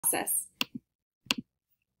process.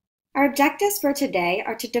 Our objectives for today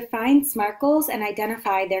are to define SMART goals and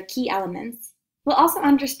identify their key elements. We'll also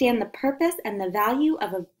understand the purpose and the value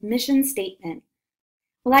of a mission statement.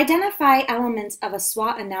 We'll identify elements of a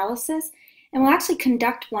SWOT analysis, and we'll actually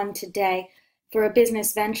conduct one today for a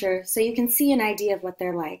business venture so you can see an idea of what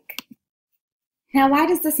they're like. Now, why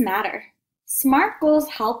does this matter? SMART goals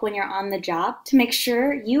help when you're on the job to make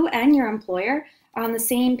sure you and your employer are on the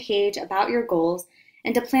same page about your goals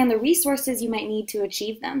and to plan the resources you might need to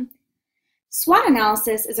achieve them. SWOT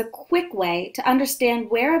analysis is a quick way to understand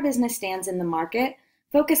where a business stands in the market,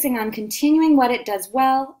 focusing on continuing what it does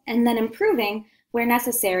well and then improving where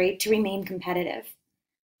necessary to remain competitive.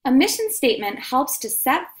 A mission statement helps to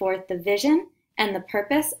set forth the vision and the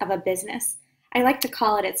purpose of a business. I like to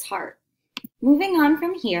call it its heart. Moving on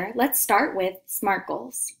from here, let's start with SMART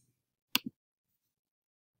goals.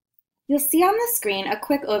 You'll see on the screen a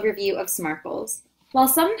quick overview of SMART goals. While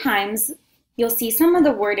sometimes you'll see some of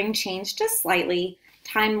the wording change just slightly,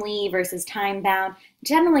 timely versus time-bound,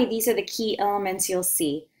 generally these are the key elements you'll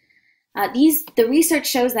see. The research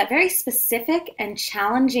shows that very specific and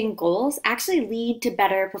challenging goals actually lead to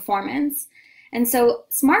better performance. And so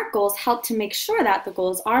SMART goals help to make sure that the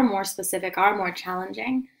goals are more specific, are more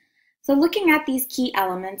challenging. So looking at these key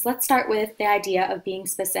elements, let's start with the idea of being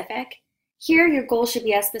specific. Here, your goal should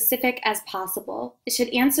be as specific as possible. It should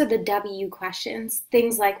answer the W questions,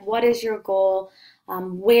 things like what is your goal,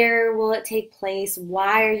 where will it take place,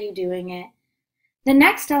 why are you doing it? The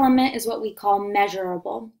next element is what we call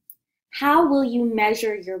measurable. How will you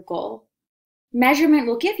measure your goal? Measurement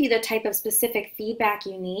will give you the type of specific feedback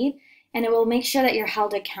you need, and it will make sure that you're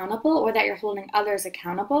held accountable or that you're holding others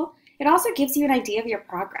accountable. It also gives you an idea of your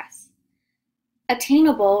progress.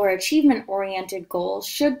 Attainable or achievement-oriented goals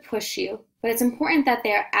should push you, but it's important that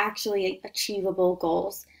they're actually achievable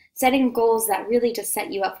goals. Setting goals that really just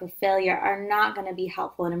set you up for failure are not going to be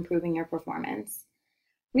helpful in improving your performance.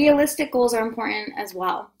 Realistic goals are important as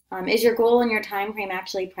well. Is your goal and your time frame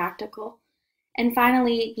actually practical? And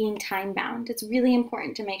finally, being time-bound. It's really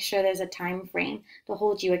important to make sure there's a time frame to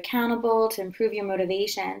hold you accountable, to improve your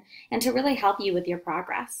motivation, and to really help you with your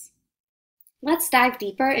progress. Let's dive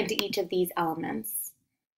deeper into each of these elements.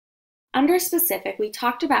 Under specific, we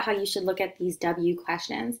talked about how you should look at these W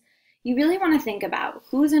questions. You really want to think about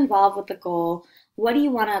who's involved with the goal, what do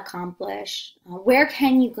you want to accomplish, where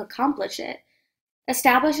can you accomplish it,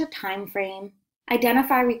 establish a time frame,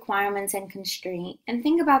 identify requirements and constraint, and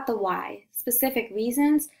think about the why, specific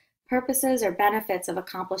reasons, purposes, or benefits of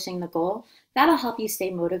accomplishing the goal. That'll help you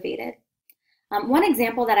stay motivated. One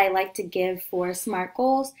example that I like to give for SMART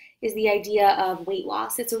goals is the idea of weight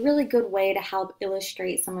loss. It's a really good way to help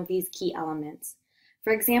illustrate some of these key elements.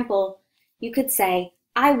 For example, you could say,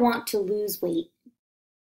 I want to lose weight.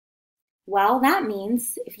 Well, that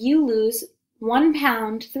means if you lose 1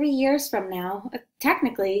 pound 3 years from now,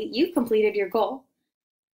 technically you've completed your goal.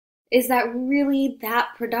 Is that really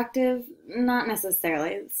that productive? Not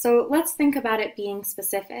necessarily. So let's think about it being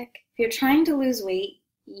specific. If you're trying to lose weight,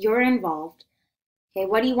 you're involved. Okay,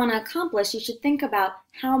 what do you want to accomplish? You should think about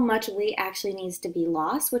how much weight actually needs to be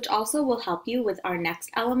lost, which also will help you with our next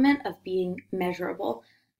element of being measurable.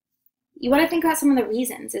 You want to think about some of the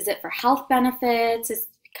reasons. Is it for health benefits? Is it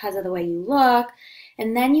because of the way you look?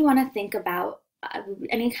 And then you want to think about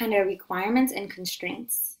any kind of requirements and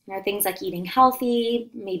constraints. There are things like eating healthy,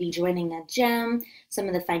 maybe joining a gym, some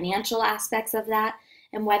of the financial aspects of that,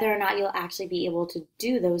 and whether or not you'll actually be able to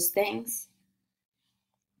do those things.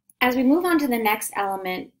 As we move on to the next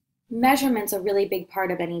element, measurement's a really big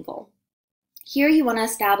part of any goal. Here you want to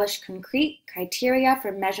establish concrete criteria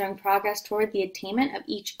for measuring progress toward the attainment of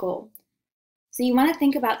each goal. So you want to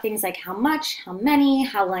think about things like how much, how many,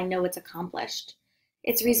 how will I know it's accomplished?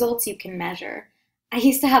 It's results you can measure. I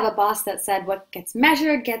used to have a boss that said what gets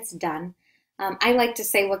measured gets done. I like to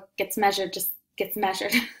say what gets measured just gets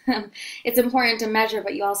measured. It's important to measure,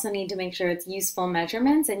 but you also need to make sure it's useful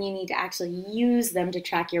measurements and you need to actually use them to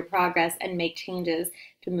track your progress and make changes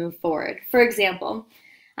to move forward. For example,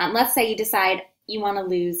 let's say you decide you want to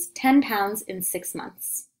lose 10 pounds in 6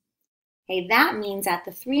 months. Okay, that means at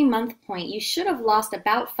the 3-month point, you should have lost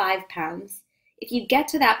about 5 pounds. If you get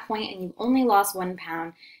to that point and you've only lost 1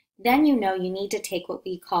 pound, then you know you need to take what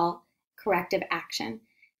we call corrective action.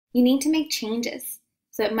 You need to make changes.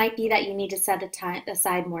 So it might be that you need to set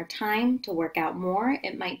aside more time to work out more.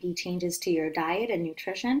 It might be changes to your diet and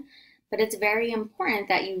nutrition. But it's very important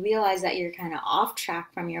that you realize that you're kind of off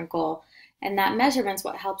track from your goal, and that measurement's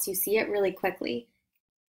what helps you see it really quickly.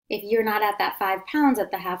 If you're not at that 5 pounds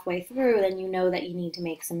at the halfway through, then you know that you need to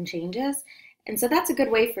make some changes. And so that's a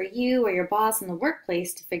good way for you or your boss in the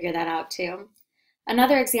workplace to figure that out too.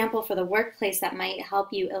 Another example for the workplace that might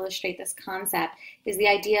help you illustrate this concept is the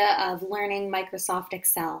idea of learning Microsoft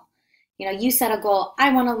Excel. You set a goal,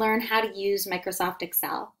 I want to learn how to use Microsoft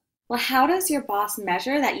Excel. Well, how does your boss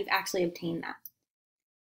measure that you've actually obtained that?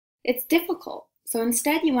 It's difficult. So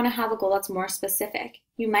instead, you want to have a goal that's more specific.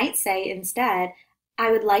 You might say instead,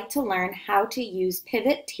 I would like to learn how to use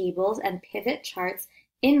pivot tables and pivot charts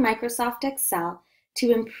in Microsoft Excel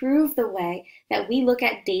to improve the way that we look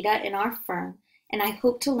at data in our firm, and I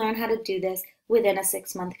hope to learn how to do this within a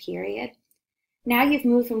 6-month period. Now you've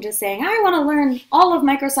moved from just saying, I want to learn all of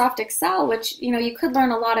Microsoft Excel, which you could learn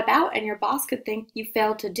a lot about and your boss could think you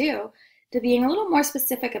failed to do, to being a little more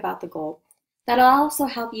specific about the goal. That'll also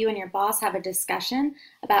help you and your boss have a discussion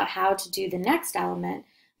about how to do the next element,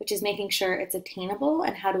 which is making sure it's attainable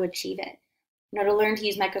and how to achieve it. To learn to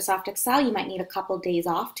use Microsoft Excel, you might need a couple days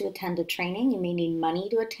off to attend a training. You may need money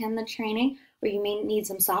to attend the training, or you may need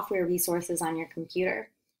some software resources on your computer.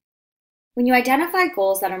 When you identify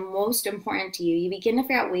goals that are most important to you, you begin to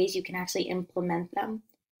figure out ways you can actually implement them.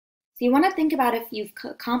 So you want to think about if you've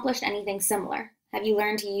accomplished anything similar. Have you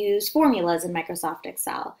learned to use formulas in Microsoft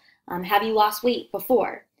Excel? Have you lost weight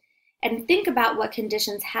before? And think about what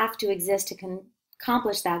conditions have to exist to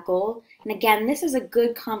accomplish that goal. And again, this is a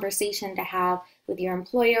good conversation to have with your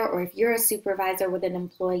employer, or if you're a supervisor with an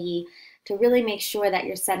employee, to really make sure that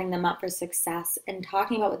you're setting them up for success and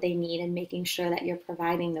talking about what they need and making sure that you're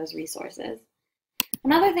providing those resources.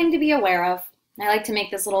 Another thing to be aware of, I like to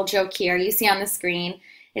make this little joke here, you see on the screen,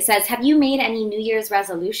 it says, have you made any New Year's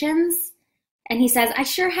resolutions? And he says, I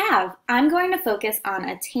sure have. I'm going to focus on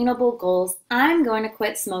attainable goals. I'm going to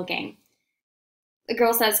quit smoking. The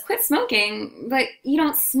girl says, quit smoking, but you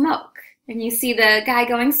don't smoke. And you see the guy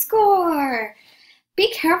going, score.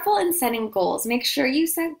 Be careful in setting goals. Make sure you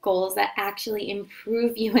set goals that actually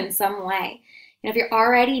improve you in some way. If you're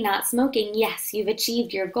already not smoking, yes, you've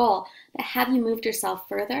achieved your goal, but have you moved yourself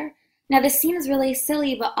further? Now, this seems really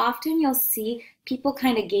silly, but often you'll see people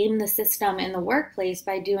kind of game the system in the workplace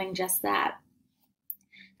by doing just that.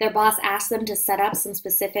 Their boss asks them to set up some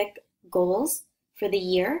specific goals for the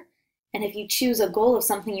year. And if you choose a goal of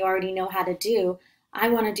something you already know how to do, I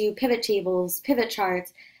want to do pivot tables, pivot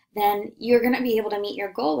charts, then you're going to be able to meet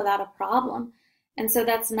your goal without a problem. And so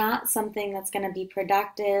that's not something that's going to be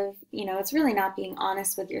productive. It's really not being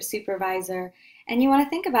honest with your supervisor. And you want to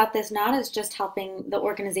think about this not as just helping the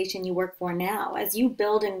organization you work for now. As you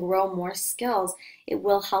build and grow more skills, it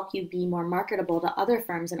will help you be more marketable to other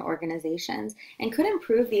firms and organizations and could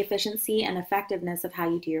improve the efficiency and effectiveness of how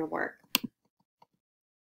you do your work.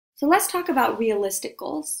 So let's talk about realistic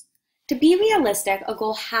goals. To be realistic, a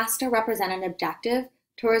goal has to represent an objective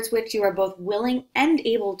towards which you are both willing and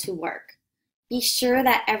able to work. Be sure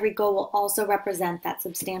that every goal will also represent that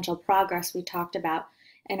substantial progress we talked about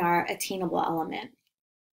in our attainable element.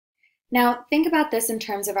 Now, think about this in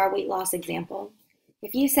terms of our weight loss example.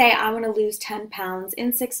 If you say, I want to lose 10 pounds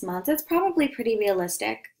in 6 months, that's probably pretty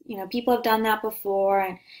realistic. People have done that before,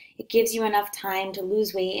 and it gives you enough time to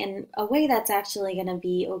lose weight in a way that's actually going to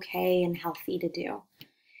be okay and healthy to do.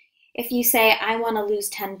 If you say, I want to lose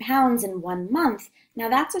 10 pounds in 1 month, now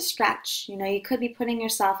that's a stretch. You could be putting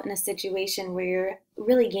yourself in a situation where you're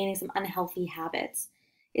really gaining some unhealthy habits.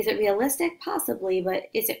 Is it realistic? Possibly, but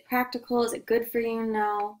is it practical? Is it good for you?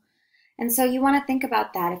 No. And so you want to think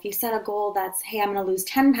about that. If you set a goal that's, hey, I'm going to lose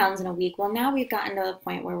 10 pounds in a week, well, now we've gotten to the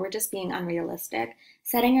point where we're just being unrealistic.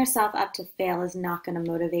 Setting yourself up to fail is not going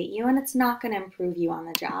to motivate you, and it's not going to improve you on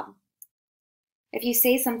the job. If you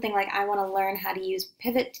say something like, I want to learn how to use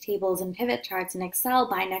pivot tables and pivot charts in Excel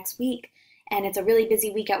by next week, and it's a really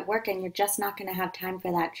busy week at work and you're just not going to have time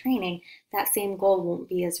for that training, that same goal won't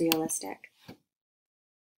be as realistic.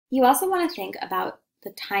 You also want to think about the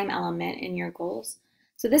time element in your goals.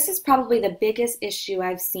 So this is probably the biggest issue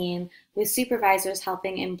I've seen with supervisors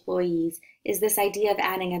helping employees, is this idea of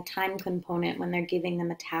adding a time component when they're giving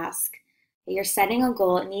them a task. You're setting a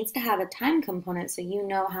goal, it needs to have a time component so you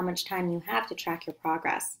know how much time you have to track your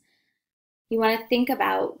progress. You want to think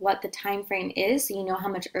about what the time frame is so you know how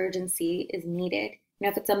much urgency is needed.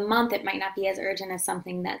 If it's a month, it might not be as urgent as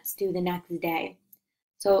something that's due the next day.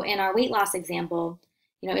 So in our weight loss example,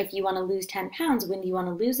 if you want to lose 10 pounds, when do you want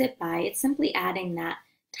to lose it by? It's simply adding that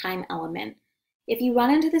time element. If you run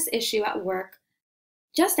into this issue at work,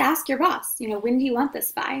 just ask your boss, when do you want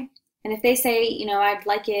this by? And if they say, I'd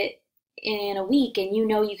like it in a week and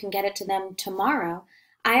you can get it to them tomorrow,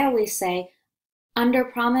 I always say, under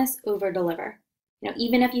promise, over deliver.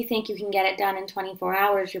 Even if you think you can get it done in 24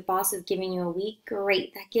 hours, your boss is giving you a week,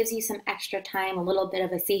 great. That gives you some extra time, a little bit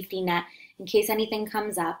of a safety net in case anything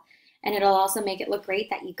comes up. And it'll also make it look great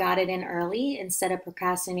that you got it in early instead of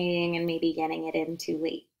procrastinating and maybe getting it in too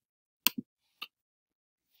late.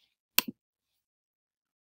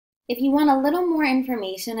 If you want a little more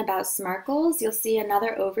information about SMART goals, you'll see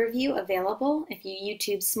another overview available if you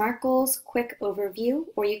YouTube SMART goals quick overview,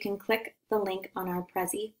 or you can click the link on our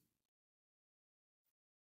Prezi.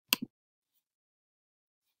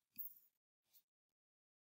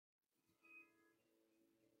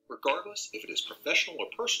 Regardless if it is professional or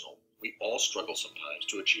personal, we all struggle sometimes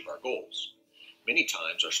to achieve our goals. Many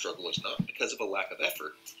times our struggle is not because of a lack of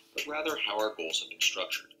effort, but rather how our goals have been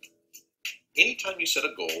structured. Anytime you set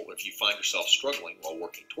a goal, or if you find yourself struggling while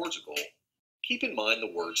working towards a goal, keep in mind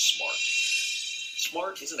the word SMART.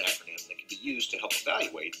 SMART is an acronym that can be used to help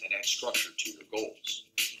evaluate and add structure to your goals.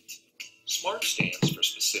 SMART stands for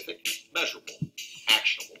specific, measurable,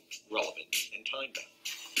 actionable, relevant, and time-bound.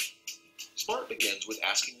 SMART begins with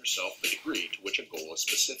asking yourself the degree to which a goal is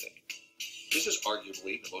specific. This is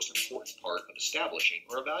arguably the most important part of establishing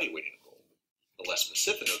or evaluating a goal. The less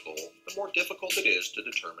specific a goal, the more difficult it is to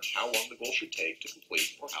determine how long the goal should take to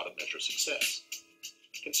complete or how to measure success.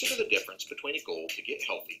 Consider the difference between a goal to get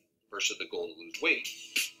healthy versus the goal to lose weight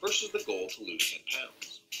versus the goal to lose 10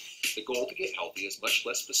 pounds. The goal to get healthy is much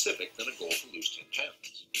less specific than a goal to lose 10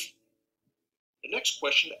 pounds. The next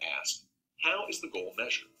question to ask, how is the goal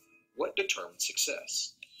measured? What determines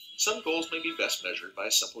success? Some goals may be best measured by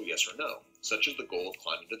a simple yes or no, such as the goal of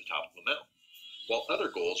climbing to the top of a mountain, while other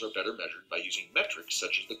goals are better measured by using metrics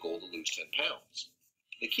such as the goal to lose 10 pounds.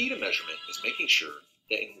 The key to measurement is making sure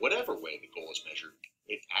that in whatever way the goal is measured,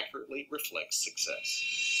 it accurately reflects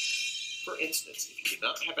success. For instance, if you do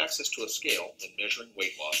not have access to a scale, then measuring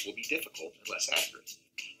weight loss will be difficult and less accurate.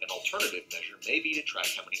 An alternative measure may be to track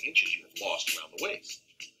how many inches you have lost around the waist.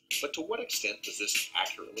 But to what extent does this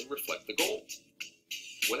accurately reflect the goal?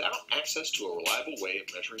 Without access to a reliable way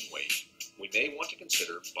of measuring weight, we may want to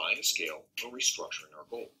consider buying a scale or restructuring our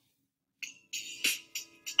goal.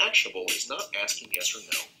 Actionable is not asking yes or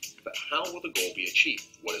no, but how will the goal be achieved?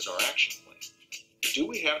 What is our action plan? Do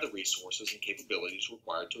we have the resources and capabilities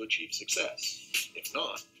required to achieve success? If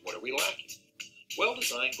not, what are we lacking?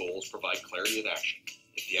 Well-designed goals provide clarity of action.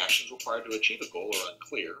 If the actions required to achieve a goal are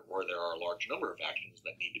unclear, or there are a large number of actions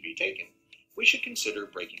that need to be taken, we should consider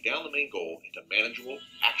breaking down the main goal into manageable,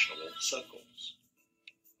 actionable sub-goals.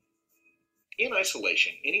 In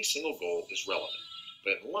isolation, any single goal is relevant,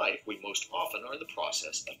 but in life we most often are in the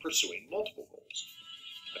process of pursuing multiple goals.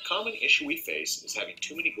 A common issue we face is having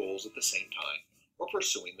too many goals at the same time, or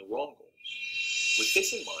pursuing the wrong goals. With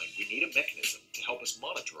this in mind, we need a mechanism to help us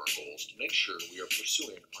monitor our goals to make sure we are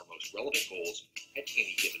pursuing our most relevant goals at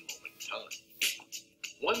any given moment in time.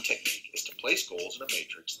 One technique is to place goals in a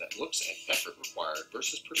matrix that looks at effort required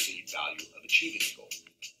versus perceived value of achieving the goal.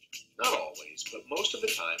 Not always, but most of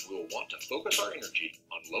the time we will want to focus our energy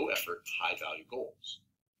on low-effort, high-value goals.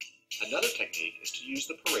 Another technique is to use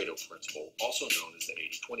the Pareto principle, also known as the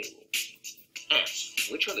 80-20 rule.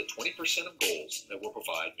 Ask, which are the 20% of goals that will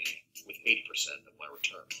provide me with 80% of my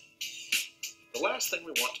return? The last thing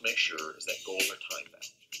we want to make sure is that goals are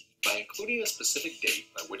time-bound. By including a specific date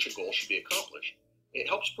by which a goal should be accomplished, it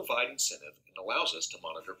helps provide incentive and allows us to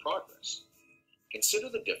monitor progress. Consider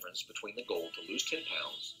the difference between the goal to lose 10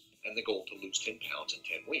 pounds and the goal to lose 10 pounds in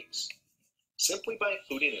 10 weeks. Simply by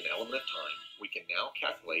including an element of time, we can now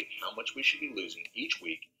calculate how much we should be losing each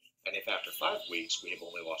week, and if after 5 weeks we have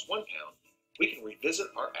only lost 1 pound, we can revisit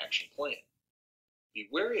our action plan. Be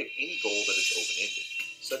wary of any goal that is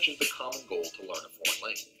open-ended, such as the common goal to learn a foreign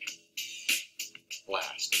language.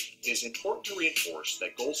 Last, it is important to reinforce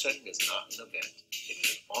that goal setting is not an event. It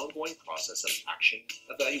is an ongoing process of action,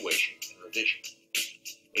 evaluation, and revision.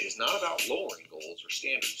 It is not about lowering goals or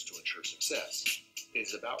standards to ensure success. It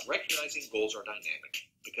is about recognizing goals are dynamic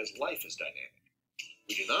because life is dynamic.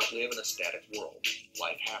 We do not live in a static world.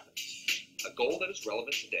 Life happens. A goal that is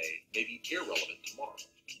relevant today may be irrelevant tomorrow.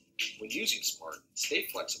 When using SMART, stay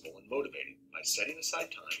flexible and motivated by setting aside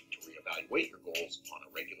time to reevaluate your goals on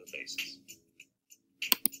a regular basis.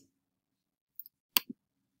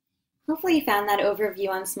 Hopefully you found that overview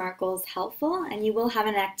on SMART goals helpful, and you will have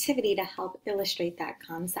an activity to help illustrate that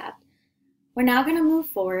concept. We're now going to move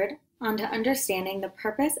forward onto understanding the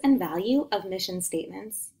purpose and value of mission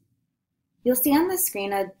statements. You'll see on the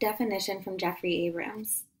screen a definition from Jeffrey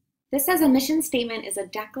Abrams. This says a mission statement is a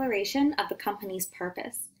declaration of the company's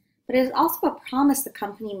purpose, but it is also a promise the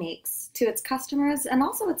company makes to its customers and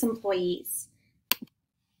also its employees.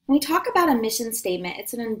 When we talk about a mission statement,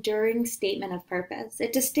 it's an enduring statement of purpose.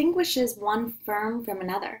 It distinguishes one firm from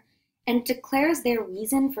another and declares their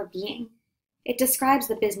reason for being. It describes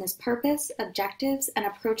the business purpose, objectives, and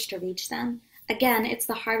approach to reach them. Again, it's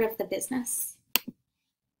the heart of the business.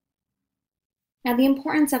 Now, the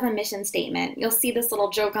importance of a mission statement. You'll see this little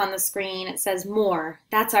joke on the screen. It says more.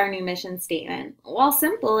 That's our new mission statement. While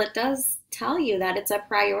simple, it does tell you that it's a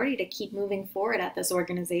priority to keep moving forward at this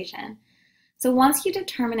organization. So once you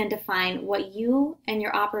determine and define what you and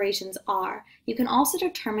your operations are, you can also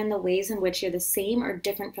determine the ways in which you're the same or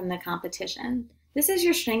different from the competition. This is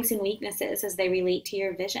your strengths and weaknesses as they relate to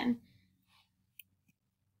your vision.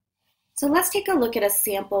 So let's take a look at a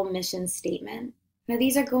sample mission statement. Now,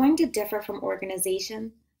 these are going to differ from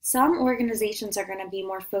organization. Some organizations are going to be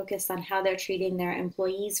more focused on how they're treating their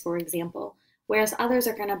employees, for example, whereas others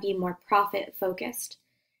are going to be more profit focused.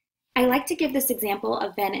 I like to give this example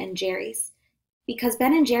of Ben & Jerry's because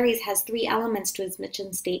Ben & Jerry's has 3 elements to its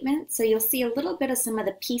mission statement, so you'll see a little bit of some of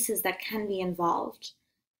the pieces that can be involved.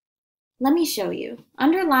 Let me show you.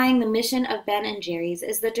 Underlying the mission of Ben & Jerry's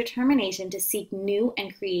is the determination to seek new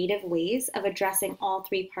and creative ways of addressing all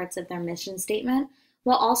 3 parts of their mission statement,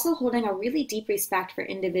 while also holding a really deep respect for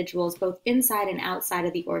individuals both inside and outside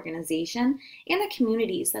of the organization and the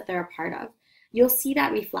communities that they're a part of. You'll see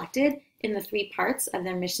that reflected in the 3 parts of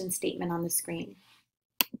their mission statement on the screen.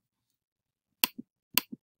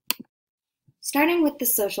 Starting with the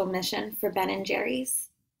social mission for Ben & Jerry's.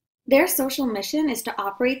 Their social mission is to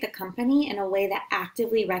operate the company in a way that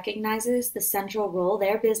actively recognizes the central role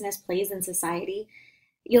their business plays in society.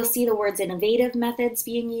 You'll see the words innovative methods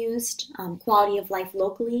being used, quality of life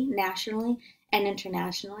locally, nationally, and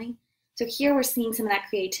internationally. So here we're seeing some of that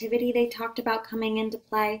creativity they talked about coming into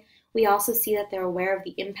play. We also see that they're aware of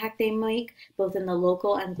the impact they make, both in the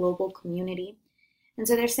local and global community. And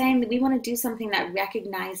so they're saying that we want to do something that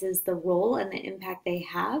recognizes the role and the impact they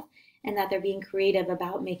have, and that they're being creative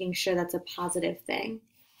about making sure that's a positive thing.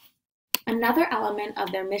 Another element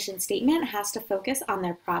of their mission statement has to focus on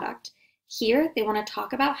their product. Here, they want to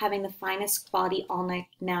talk about having the finest quality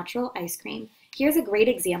all-natural ice cream. Here's a great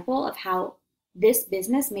example of how this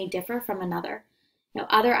business may differ from another.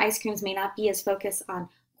 Other ice creams may not be as focused on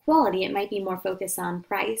quality. It might be more focused on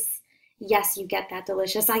price. Yes, you get that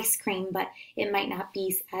delicious ice cream, but it might not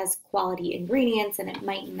be as quality ingredients and it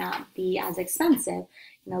might not be as expensive.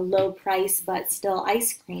 Low price, but still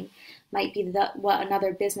ice cream might be what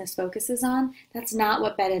another business focuses on. That's not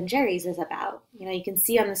what Ben & Jerry's is about. You can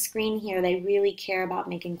see on the screen here, they really care about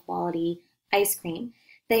making quality ice cream.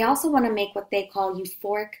 They also want to make what they call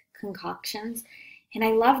euphoric concoctions. And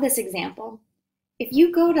I love this example. If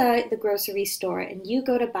you go to the grocery store and you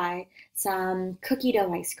go to buy some cookie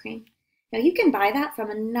dough ice cream, now you can buy that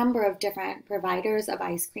from a number of different providers of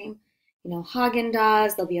ice cream.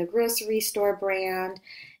 Haagen-Dazs, there'll be a grocery store brand,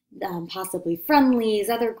 possibly Friendly's,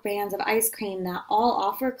 other brands of ice cream that all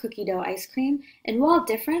offer cookie dough ice cream. And while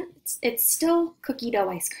different, it's still cookie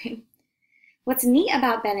dough ice cream. What's neat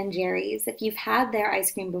about Ben & Jerry's, if you've had their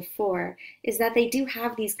ice cream before, is that they do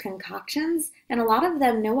have these concoctions, and a lot of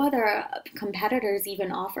them no other competitors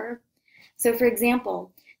even offer. So for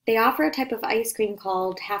example, they offer a type of ice cream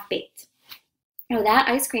called half-baked. That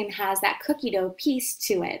ice cream has that cookie dough piece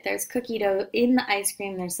to it. There's cookie dough in the ice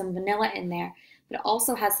cream, there's some vanilla in there, but it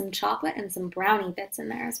also has some chocolate and some brownie bits in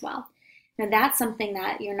there as well. Now that's something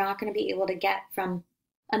that you're not going to be able to get from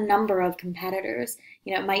a number of competitors.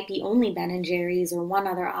 It might be only Ben & Jerry's or one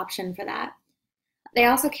other option for that. They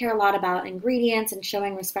also care a lot about ingredients and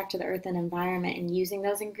showing respect to the earth and environment and using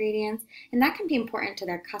those ingredients, and that can be important to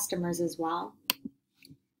their customers as well.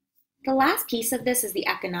 The last piece of this is the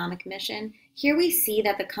economic mission. Here we see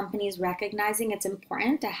that the company is recognizing it's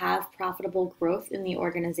important to have profitable growth in the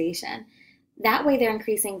organization. That way they're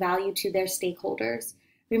increasing value to their stakeholders.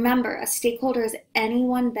 Remember, a stakeholder is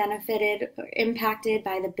anyone benefited or impacted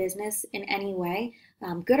by the business in any way,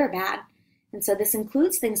 good or bad. And so this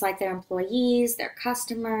includes things like their employees, their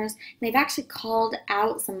customers. And they've actually called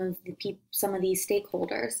out some of these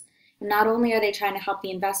stakeholders. And not only are they trying to help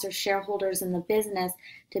the investors, shareholders in the business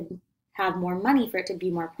to have more money for it to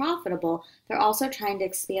be more profitable, they're also trying to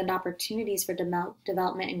expand opportunities for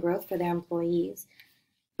development and growth for their employees.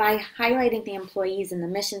 By highlighting the employees in the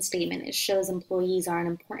mission statement, it shows employees are an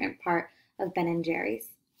important part of Ben & Jerry's.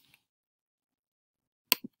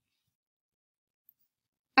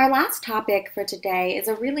 Our last topic for today is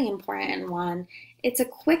a really important one. It's a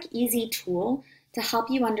quick, easy tool to help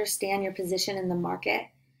you understand your position in the market.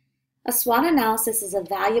 A SWOT analysis is a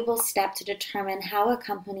valuable step to determine how a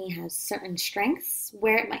company has certain strengths,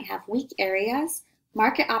 where it might have weak areas,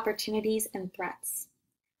 market opportunities, and threats.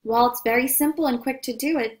 While it's very simple and quick to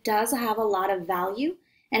do, it does have a lot of value,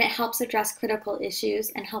 and it helps address critical issues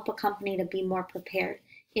and help a company to be more prepared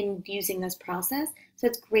in using this process. So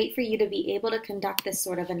it's great for you to be able to conduct this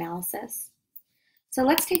sort of analysis. So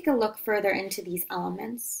let's take a look further into these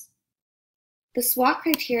elements. The SWOT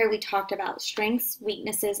criteria we talked about: strengths,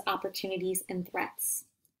 weaknesses, opportunities, and threats.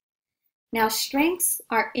 Now, strengths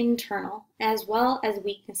are internal as well as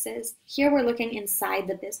weaknesses. Here we're looking inside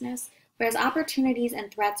the business, whereas opportunities and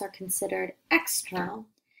threats are considered external.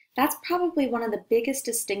 That's probably one of the biggest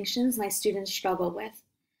distinctions my students struggle with.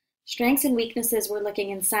 Strengths and weaknesses, we're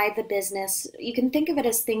looking inside the business. You can think of it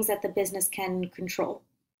as things that the business can control.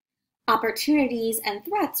 Opportunities and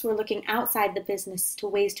threats, we're looking outside the business to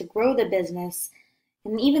ways to grow the business.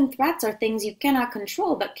 And even threats are things you cannot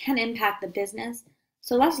control but can impact the business.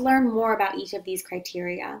 So let's learn more about each of these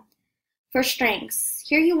criteria. For strengths,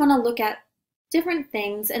 here you want to look at different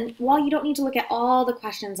things, and while you don't need to look at all the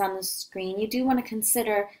questions on the screen, you do want to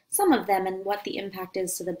consider some of them and what the impact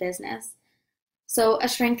is to the business. So a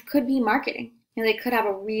strength could be marketing. They could have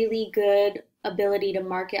a really good ability to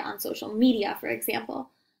market on social media, for example,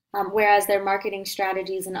 whereas their marketing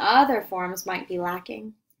strategies in other forms might be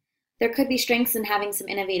lacking. There could be strengths in having some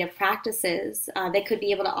innovative practices. They could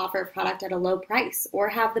be able to offer a product at a low price or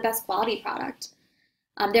have the best quality product.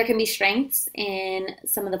 There can be strengths in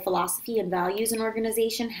some of the philosophy and values an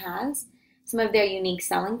organization has, some of their unique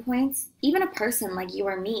selling points. Even a person like you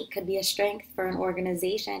or me could be a strength for an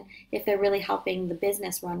organization if they're really helping the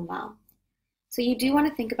business run well. So you do want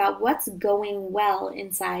to think about what's going well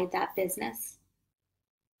inside that business.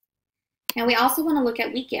 Now we also want to look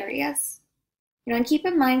at weak areas. And keep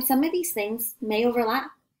in mind some of these things may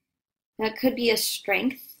overlap. Now, it could be a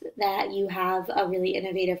strength that you have a really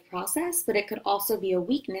innovative process, but it could also be a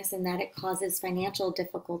weakness in that it causes financial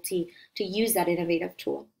difficulty to use that innovative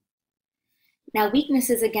tool. Now,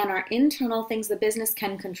 weaknesses, again, are internal things the business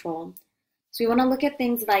can control. So we want to look at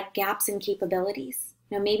things like gaps in capabilities.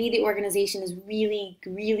 Now, maybe the organization is really,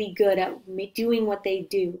 really good at doing what they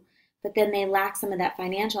do, but then they lack some of that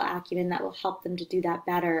financial acumen that will help them to do that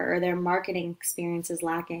better, or their marketing experience is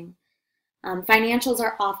lacking. Financials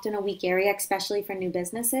are often a weak area, especially for new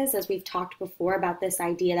businesses, as we've talked before about this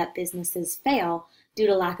idea that businesses fail due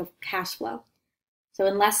to lack of cash flow. So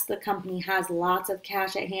unless the company has lots of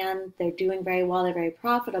cash at hand, they're doing very well, they're very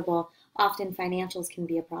profitable, often financials can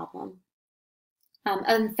be a problem.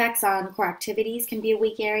 Effects on core activities can be a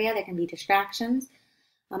weak area. There can be distractions.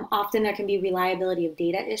 Often there can be reliability of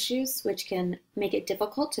data issues, which can make it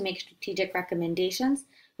difficult to make strategic recommendations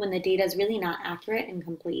when the data is really not accurate and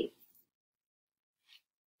complete.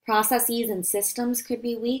 Processes and systems could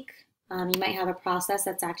be weak. You might have a process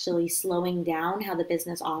that's actually slowing down how the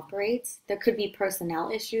business operates. There could be personnel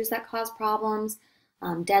issues that cause problems,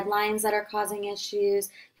 deadlines that are causing issues.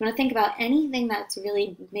 You want to think about anything that's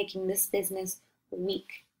really making this business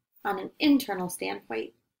weak on an internal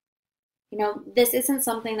standpoint. This isn't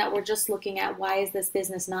something that we're just looking at, why is this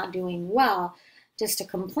business not doing well, just to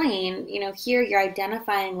complain. Here you're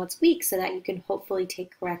identifying what's weak so that you can hopefully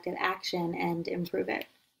take corrective action and improve it.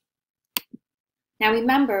 Now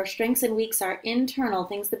remember, strengths and weaks are internal,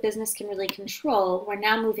 things the business can really control. We're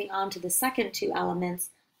now moving on to the second two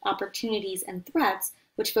elements, opportunities and threats,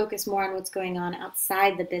 which focus more on what's going on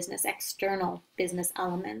outside the business, external business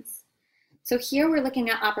elements. So here we're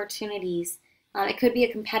looking at opportunities. It could be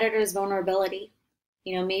a competitor's vulnerability.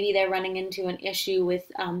 Maybe they're running into an issue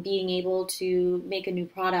with being able to make a new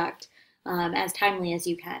product as timely as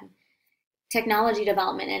you can. Technology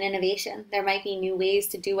development and innovation. There might be new ways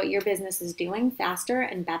to do what your business is doing faster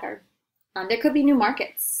and better. There could be new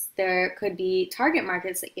markets. There could be target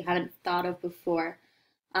markets that you haven't thought of before.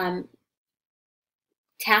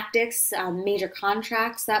 Tactics, major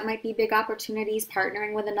contracts, that might be big opportunities,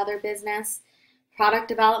 partnering with another business. Product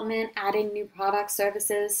development, adding new products,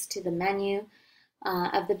 services to the menu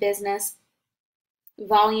of the business.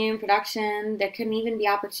 Volume, production, there can even be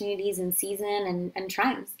opportunities in season and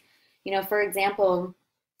trends. For example,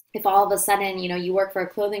 if all of a sudden, you work for a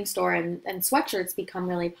clothing store and sweatshirts become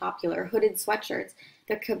really popular, hooded sweatshirts,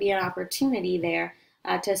 there could be an opportunity there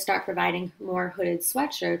to start providing more hooded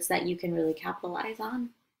sweatshirts that you can really capitalize on.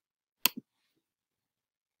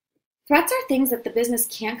 Threats are things that the business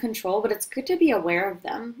can't control, but it's good to be aware of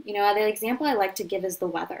them. The example I like to give is the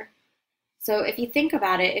weather. So if you think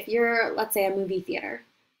about it, if you're, let's say, a movie theater,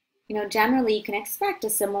 generally you can expect a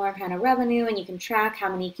similar kind of revenue and you can track how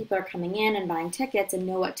many people are coming in and buying tickets and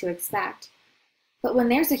know what to expect. But when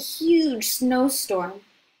there's a huge snowstorm,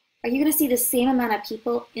 are you going to see the same amount of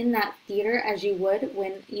people in that theater as you would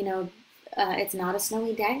when, it's not a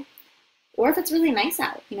snowy day? Or if it's really nice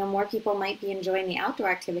out, more people might be enjoying the outdoor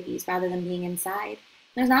activities rather than being inside.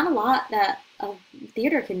 There's not a lot that a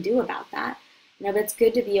theater can do about that. But it's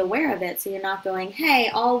good to be aware of it so you're not going, hey,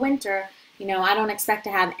 all winter, I don't expect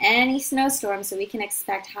to have any snowstorms, so we can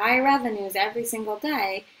expect high revenues every single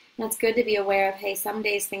day. And it's good to be aware of, hey, some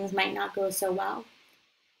days things might not go so well.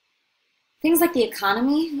 Things like the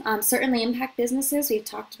economy certainly impact businesses. We've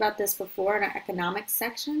talked about this before in our economics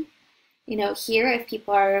section. Here, if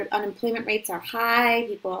unemployment rates are high,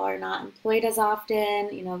 people are not employed as often,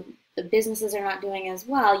 the businesses are not doing as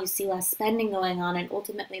well, you see less spending going on, and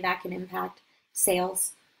ultimately that can impact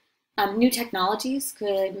sales. New technologies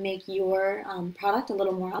could make your product a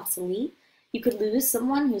little more obsolete. You could lose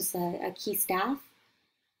someone who's a key staff.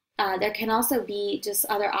 There can also be just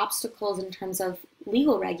other obstacles in terms of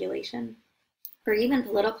legal regulation or even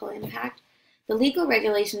political impact. The legal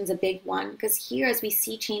regulation is a big one because here, as we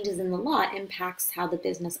see changes in the law, it impacts how the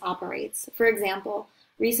business operates. For example,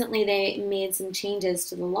 recently they made some changes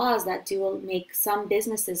to the laws that do make some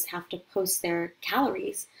businesses have to post their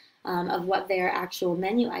calories of what their actual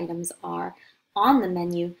menu items are on the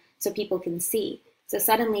menu so people can see. So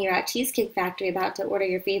suddenly you're at Cheesecake Factory about to order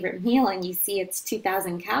your favorite meal and you see it's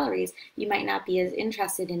 2,000 calories, you might not be as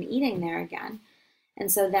interested in eating there again. And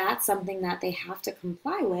so that's something that they have to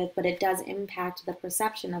comply with, but it does impact the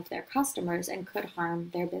perception of their customers and could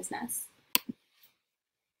harm their business.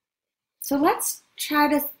 So let's try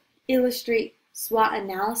to illustrate SWOT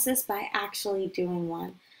analysis by actually doing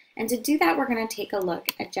one. And to do that, we're going to take a look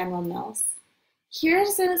at General Mills.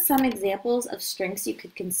 Here's some examples of strengths you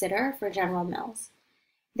could consider for General Mills.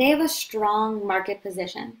 They have a strong market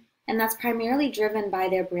position, and that's primarily driven by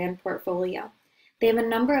their brand portfolio. They have a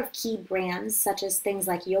number of key brands, such as things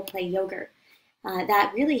like Yoplait yogurt,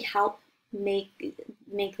 that really help make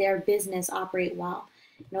their business operate well.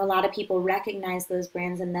 A lot of people recognize those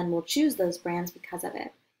brands and then will choose those brands because of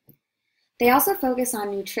it. They also focus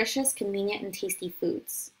on nutritious, convenient, and tasty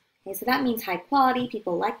foods. Okay, so that means high quality,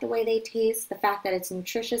 people like the way they taste. The fact that it's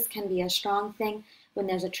nutritious can be a strong thing when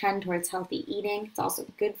there's a trend towards healthy eating. It's also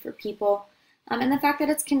good for people. And the fact that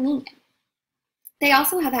it's convenient. They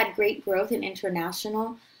also have had great growth in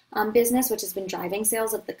international business, which has been driving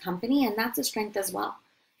sales of the company, and that's a strength as well.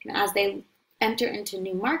 As they enter into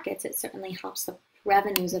new markets, it certainly helps the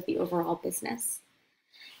revenues of the overall business.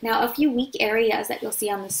 Now, a few weak areas that you'll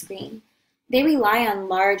see on the screen. They rely on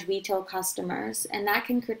large retail customers, and that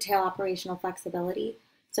can curtail operational flexibility.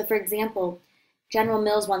 So for example, General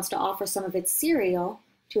Mills wants to offer some of its cereal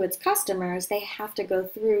to its customers. They have to go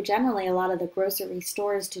through generally a lot of the grocery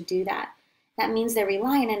stores to do that. That means they're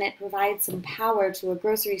reliant, and it provides some power to a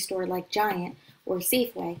grocery store like Giant or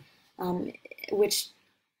Safeway, which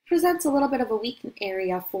presents a little bit of a weak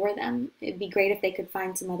area for them. It'd be great if they could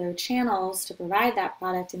find some other channels to provide that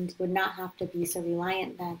product and would not have to be so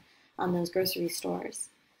reliant then on those grocery stores.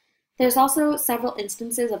 There's also several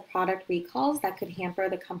instances of product recalls that could hamper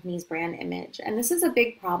the company's brand image. And this is a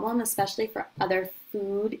big problem, especially for other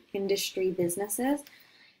food industry businesses,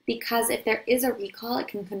 because if there is a recall, it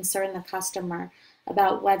can concern the customer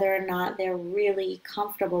about whether or not they're really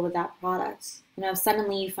comfortable with that product. If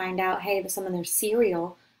suddenly you find out, hey, some of their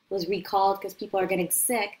cereal was recalled because people are getting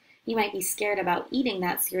sick, you might be scared about eating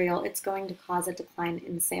that cereal. It's going to cause a decline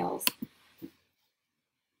in sales.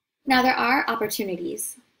 Now, there are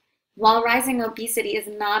opportunities. While rising obesity is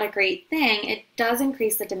not a great thing, it does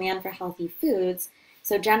increase the demand for healthy foods.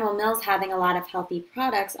 So General Mills having a lot of healthy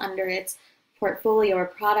products under its portfolio or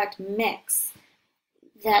product mix,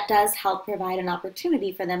 that does help provide an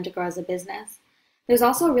opportunity for them to grow as a business. There's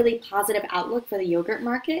also a really positive outlook for the yogurt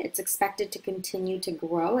market. It's expected to continue to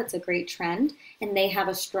grow. It's a great trend, and they have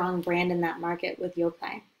a strong brand in that market with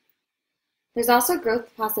Yoplait. There's also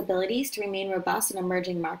growth possibilities to remain robust in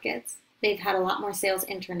emerging markets. They've had a lot more sales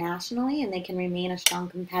internationally, and they can remain a strong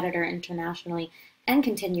competitor internationally and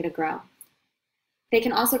continue to grow. They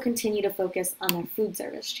can also continue to focus on their food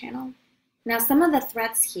service channel. Now, some of the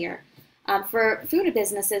threats here for food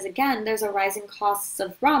businesses, again, there's a rising costs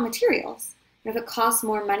of raw materials. And if it costs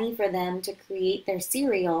more money for them to create their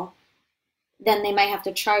cereal, then they might have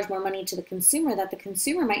to charge more money to the consumer that the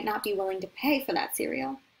consumer might not be willing to pay for that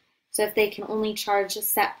cereal. So if they can only charge a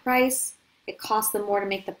set price, it costs them more to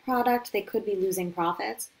make the product, they could be losing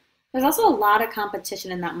profits. There's also a lot of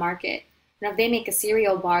competition in that market. If they make a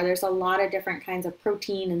cereal bar, there's a lot of different kinds of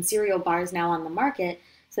protein and cereal bars now on the market.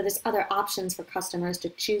 So there's other options for customers to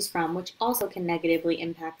choose from, which also can negatively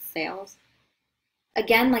impact sales.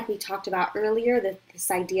 Again, like we talked about earlier, this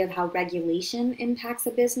idea of how regulation impacts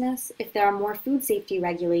a business. If there are more food safety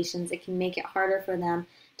regulations, it can make it harder for them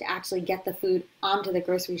to actually get the food onto the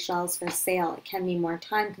grocery shelves for sale. It can be more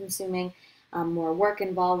time consuming, more work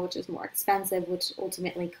involved, which is more expensive, which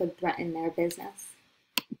ultimately could threaten their business.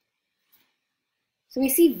 So we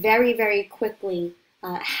see very, very quickly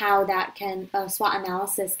how that SWOT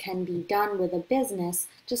analysis can be done with a business,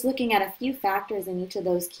 just looking at a few factors in each of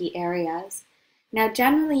those key areas. Now,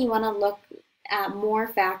 generally, you want to look at more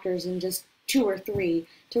factors than just 2 or 3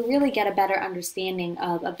 to really get a better understanding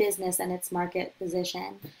of a business and its market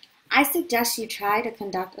position. I suggest you try to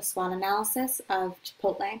conduct a SWOT analysis of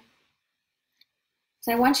Chipotle.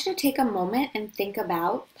 So I want you to take a moment and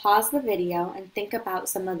pause the video and think about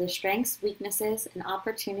some of the strengths, weaknesses, and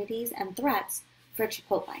opportunities and threats for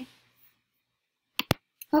Chipotle.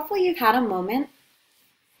 Hopefully you've had a moment,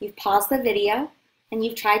 you've paused the video, and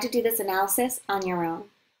you've tried to do this analysis on your own.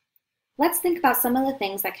 Let's think about some of the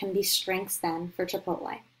things that can be strengths then for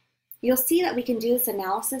Chipotle. You'll see that we can do this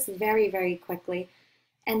analysis very, very quickly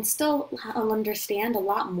and still understand a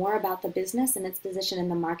lot more about the business and its position in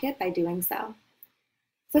the market by doing so.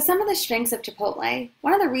 So some of the strengths of Chipotle,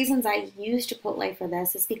 one of the reasons I use Chipotle for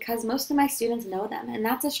this is because most of my students know them, and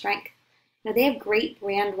that's a strength. They have great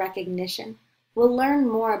brand recognition. We'll learn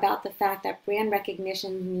more about the fact that brand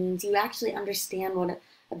recognition means you actually understand what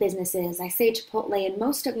a business is. I say Chipotle, and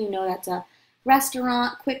most of you know that's a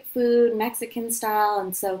restaurant, quick food, Mexican style,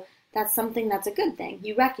 and so that's something that's a good thing.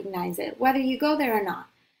 You recognize it, whether you go there or not.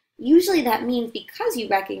 Usually that means because you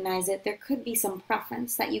recognize it, there could be some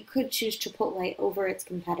preference that you could choose Chipotle over its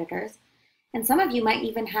competitors. And some of you might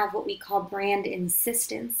even have what we call brand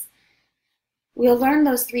insistence. We'll learn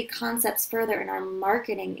those 3 concepts further in our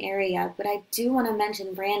marketing area, but I do want to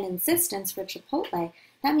mention brand insistence for Chipotle.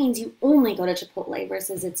 That means you only go to Chipotle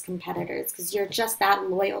versus its competitors because you're just that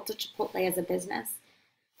loyal to Chipotle as a business.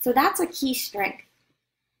 So that's a key strength.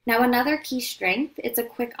 Now another key strength, it's a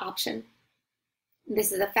quick option.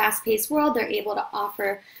 This is a fast-paced world. They're able to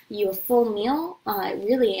offer you a full meal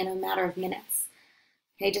really in a matter of minutes.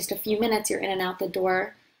 Okay, just a few minutes, you're in and out the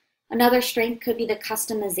door. Another strength could be the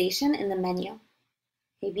customization in the menu.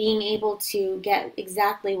 Okay, being able to get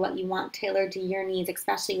exactly what you want tailored to your needs,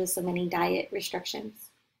 especially with so many diet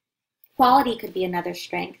restrictions. Quality could be another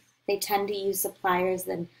strength. They tend to use suppliers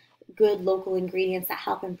and good local ingredients that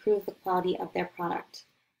help improve the quality of their product.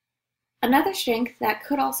 Another strength that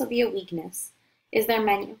could also be a weakness is their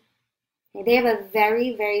menu. Okay, they have a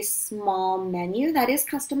very, very small menu that is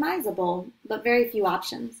customizable, but very few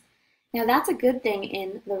options. Now that's a good thing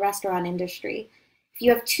in the restaurant industry. If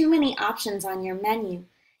you have too many options on your menu,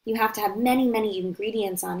 you have to have many, many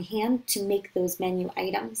ingredients on hand to make those menu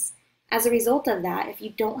items. As a result of that, if you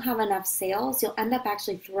don't have enough sales, you'll end up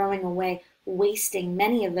actually throwing away, wasting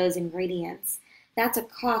many of those ingredients. That's a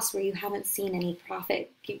cost where you haven't seen any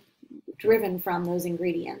profit driven from those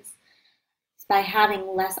ingredients. By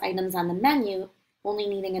having less items on the menu, only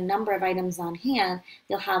needing a number of items on hand,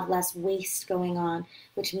 you'll have less waste going on,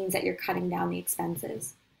 which means that you're cutting down the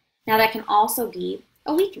expenses. Now that can also be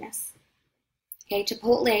a weakness. Okay,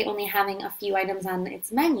 Chipotle only having a few items on its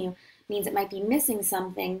menu means it might be missing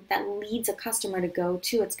something that leads a customer to go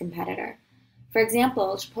to its competitor. For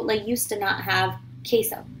example, Chipotle used to not have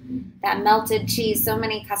queso, that melted cheese so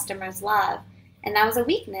many customers love, and that was a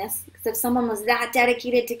weakness because if someone was that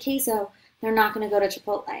dedicated to queso, they're not going to go to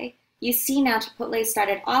Chipotle. You see now Chipotle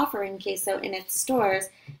started offering queso in its stores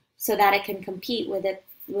so that it can compete with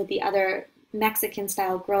the other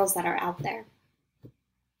Mexican-style grills that are out there.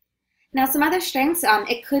 Now some other strengths,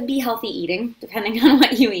 it could be healthy eating, depending on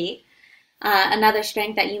what you eat. Another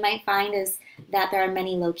strength that you might find is that there are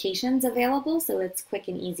many locations available, so it's quick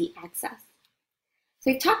and easy access. So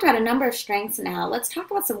we've talked about a number of strengths now. Let's talk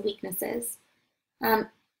about some weaknesses.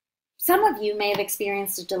 Some of you may have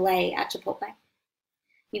experienced a delay at Chipotle.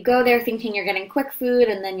 You go there thinking you're getting quick food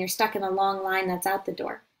and then you're stuck in a long line that's out the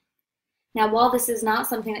door. Now, while this is not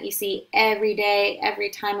something that you see every day, every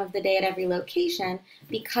time of the day at every location,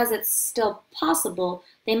 because it's still possible,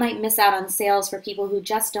 they might miss out on sales for people who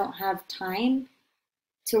just don't have time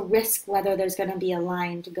to risk whether there's going to be a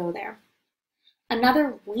line to go there.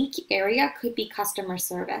 Another weak area could be customer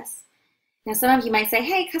service. Now, some of you might say,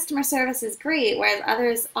 hey, customer service is great, whereas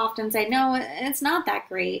others often say, no, it's not that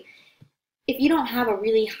great. If you don't have a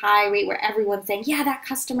really high rate where everyone's saying, yeah, that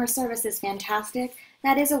customer service is fantastic,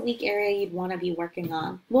 that is a weak area you'd want to be working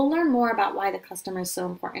on. We'll learn more about why the customer is so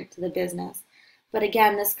important to the business. But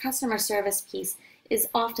again, this customer service piece is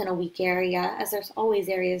often a weak area, as there's always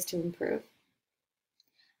areas to improve.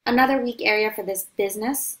 Another weak area for this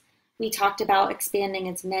business, we talked about expanding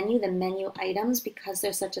its menu, the menu items, because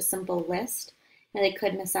there's such a simple list, and they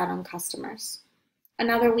could miss out on customers.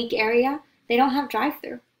 Another weak area, they don't have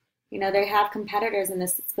drive-through. They have competitors, and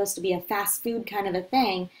this is supposed to be a fast food kind of a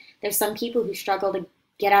thing. There's some people who struggle to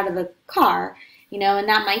get out of the car, and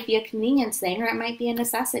that might be a convenience thing, or it might be a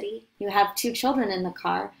necessity. You have 2 children in the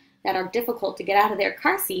car that are difficult to get out of their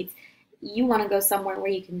car seats. you want to go somewhere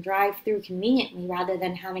where you can drive through conveniently rather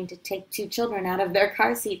than having to take two children out of their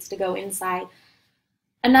car seats to go inside.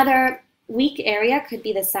 Another weak area could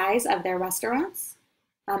be the size of their restaurants.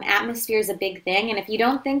 Atmosphere is a big thing, and if you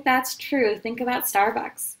don't think that's true, think about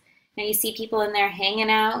Starbucks. Now you see people in there hanging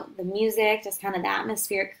out, the music, just kind of the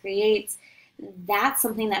atmosphere it creates. That's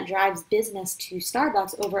something that drives business to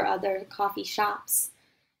Starbucks over other coffee shops.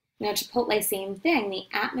 Chipotle, same thing. The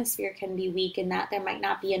atmosphere can be weak in that there might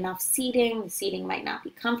not be enough seating. The seating might not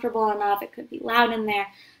be comfortable enough. It could be loud in there.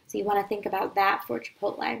 So you want to think about that for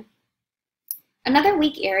Chipotle. Another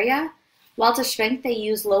weak area, while to shrink they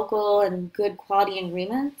use local and good quality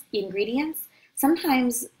ingredients,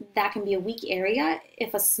 sometimes that can be a weak area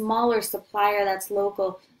if a smaller supplier that's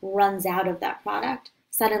local runs out of that product.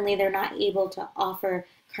 Suddenly they're not able to offer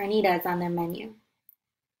carnitas on their menu.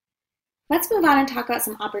 Let's move on and talk about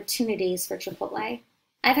some opportunities for Chipotle.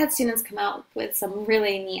 I've had students come out with some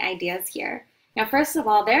really neat ideas here. Now, first of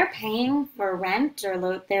all, they're paying for rent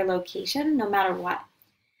or their location no matter what.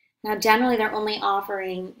 Now, generally, they're only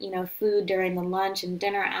offering, food during the lunch and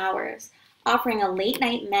dinner hours. Offering a late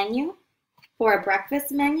night menu or a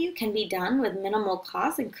breakfast menu can be done with minimal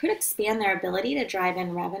cost and could expand their ability to drive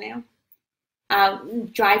in revenue.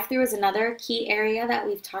 Drive-through is another key area that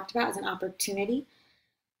we've talked about as an opportunity.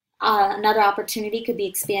 Another opportunity could be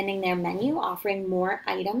expanding their menu, offering more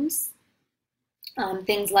items,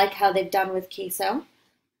 things like how they've done with queso.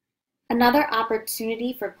 Another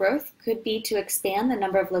opportunity for growth could be to expand the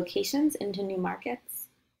number of locations into new markets.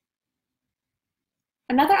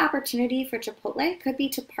 Another opportunity for Chipotle could be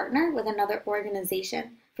to partner with another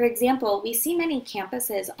organization. For example, we see many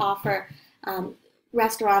campuses offer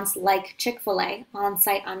restaurants like Chick-fil-A on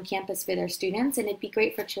site on campus for their students, and it'd be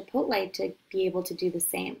great for Chipotle to be able to do the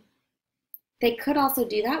same. They could also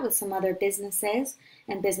do that with some other businesses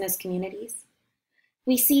and business communities.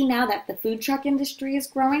 We see now that the food truck industry is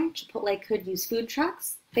growing. Chipotle could use food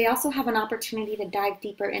trucks. They also have an opportunity to dive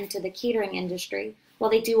deeper into the catering industry.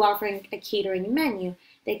 While they do offer a catering menu,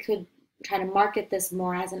 they could try to market this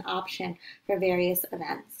more as an option for various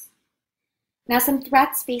events. Now, some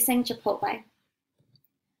threats facing Chipotle.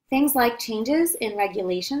 Things like changes in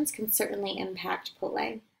regulations can certainly impact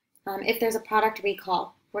Chipotle. If there's a product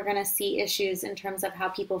recall, we're going to see issues in terms of how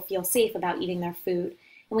people feel safe about eating their food.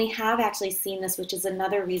 And we have actually seen this, which is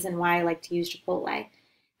another reason why I like to use Chipotle.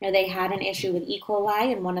 They had an issue with E.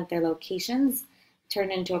 coli in one of their locations,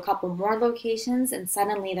 turned into a couple more locations, and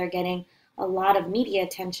suddenly they're getting a lot of media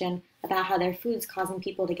attention about how their food's causing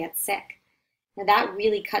people to get sick. Now that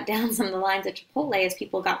really cut down some of the lines at Chipotle as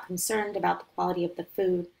people got concerned about the quality of the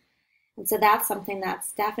food. And so that's something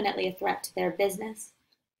that's definitely a threat to their business.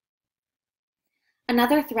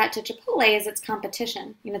 Another threat to Chipotle is its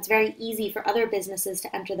competition. It's very easy for other businesses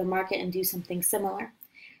to enter the market and do something similar.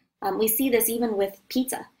 We see this even with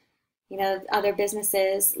pizza. Other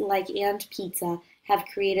businesses like And Pizza have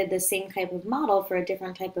created the same type of model for a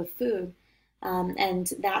different type of food. And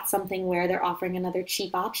that's something where they're offering another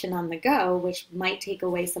cheap option on the go, which might take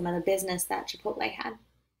away some of the business that Chipotle had.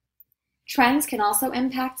 Trends can also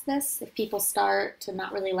impact this. If people start to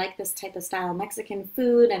not really like this type of style Mexican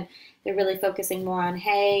food and they're really focusing more on,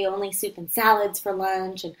 hey, only soup and salads for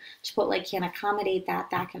lunch, and Chipotle can't accommodate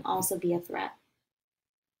that, that can also be a threat.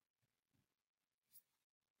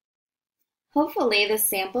 Hopefully this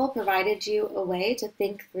sample provided you a way to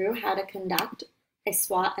think through how to conduct a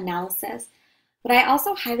SWOT analysis. But I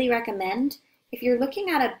also highly recommend, if you're looking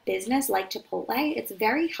at a business like Chipotle, it's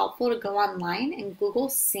very helpful to go online and Google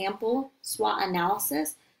sample SWOT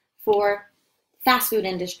analysis for fast food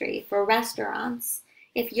industry, for restaurants.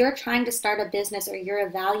 If you're trying to start a business or you're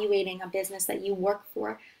evaluating a business that you work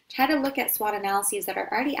for, try to look at SWOT analyses that are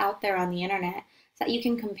already out there on the internet so that you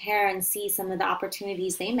can compare and see some of the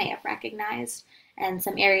opportunities they may have recognized and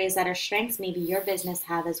some areas that are strengths maybe your business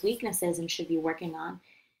have as weaknesses and should be working on.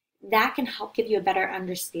 That can help give you a better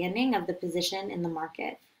understanding of the position in the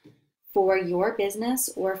market for your business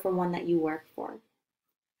or for one that you work for.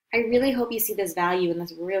 I really hope you see this value in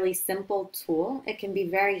this really simple tool. It can be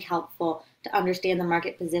very helpful to understand the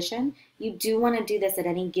market position. You do want to do this at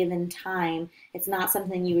any given time. It's not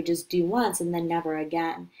something you would just do once and then never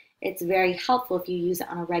again. It's very helpful if you use it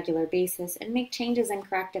on a regular basis and make changes and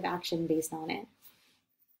corrective action based on it.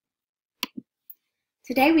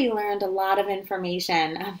 Today we learned a lot of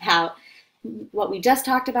information about what we just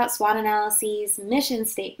talked about, SWOT analyses, mission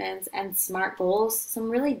statements, and SMART goals, some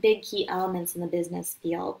really big key elements in the business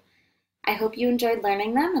field. I hope you enjoyed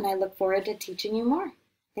learning them, and I look forward to teaching you more.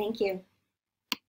 Thank you.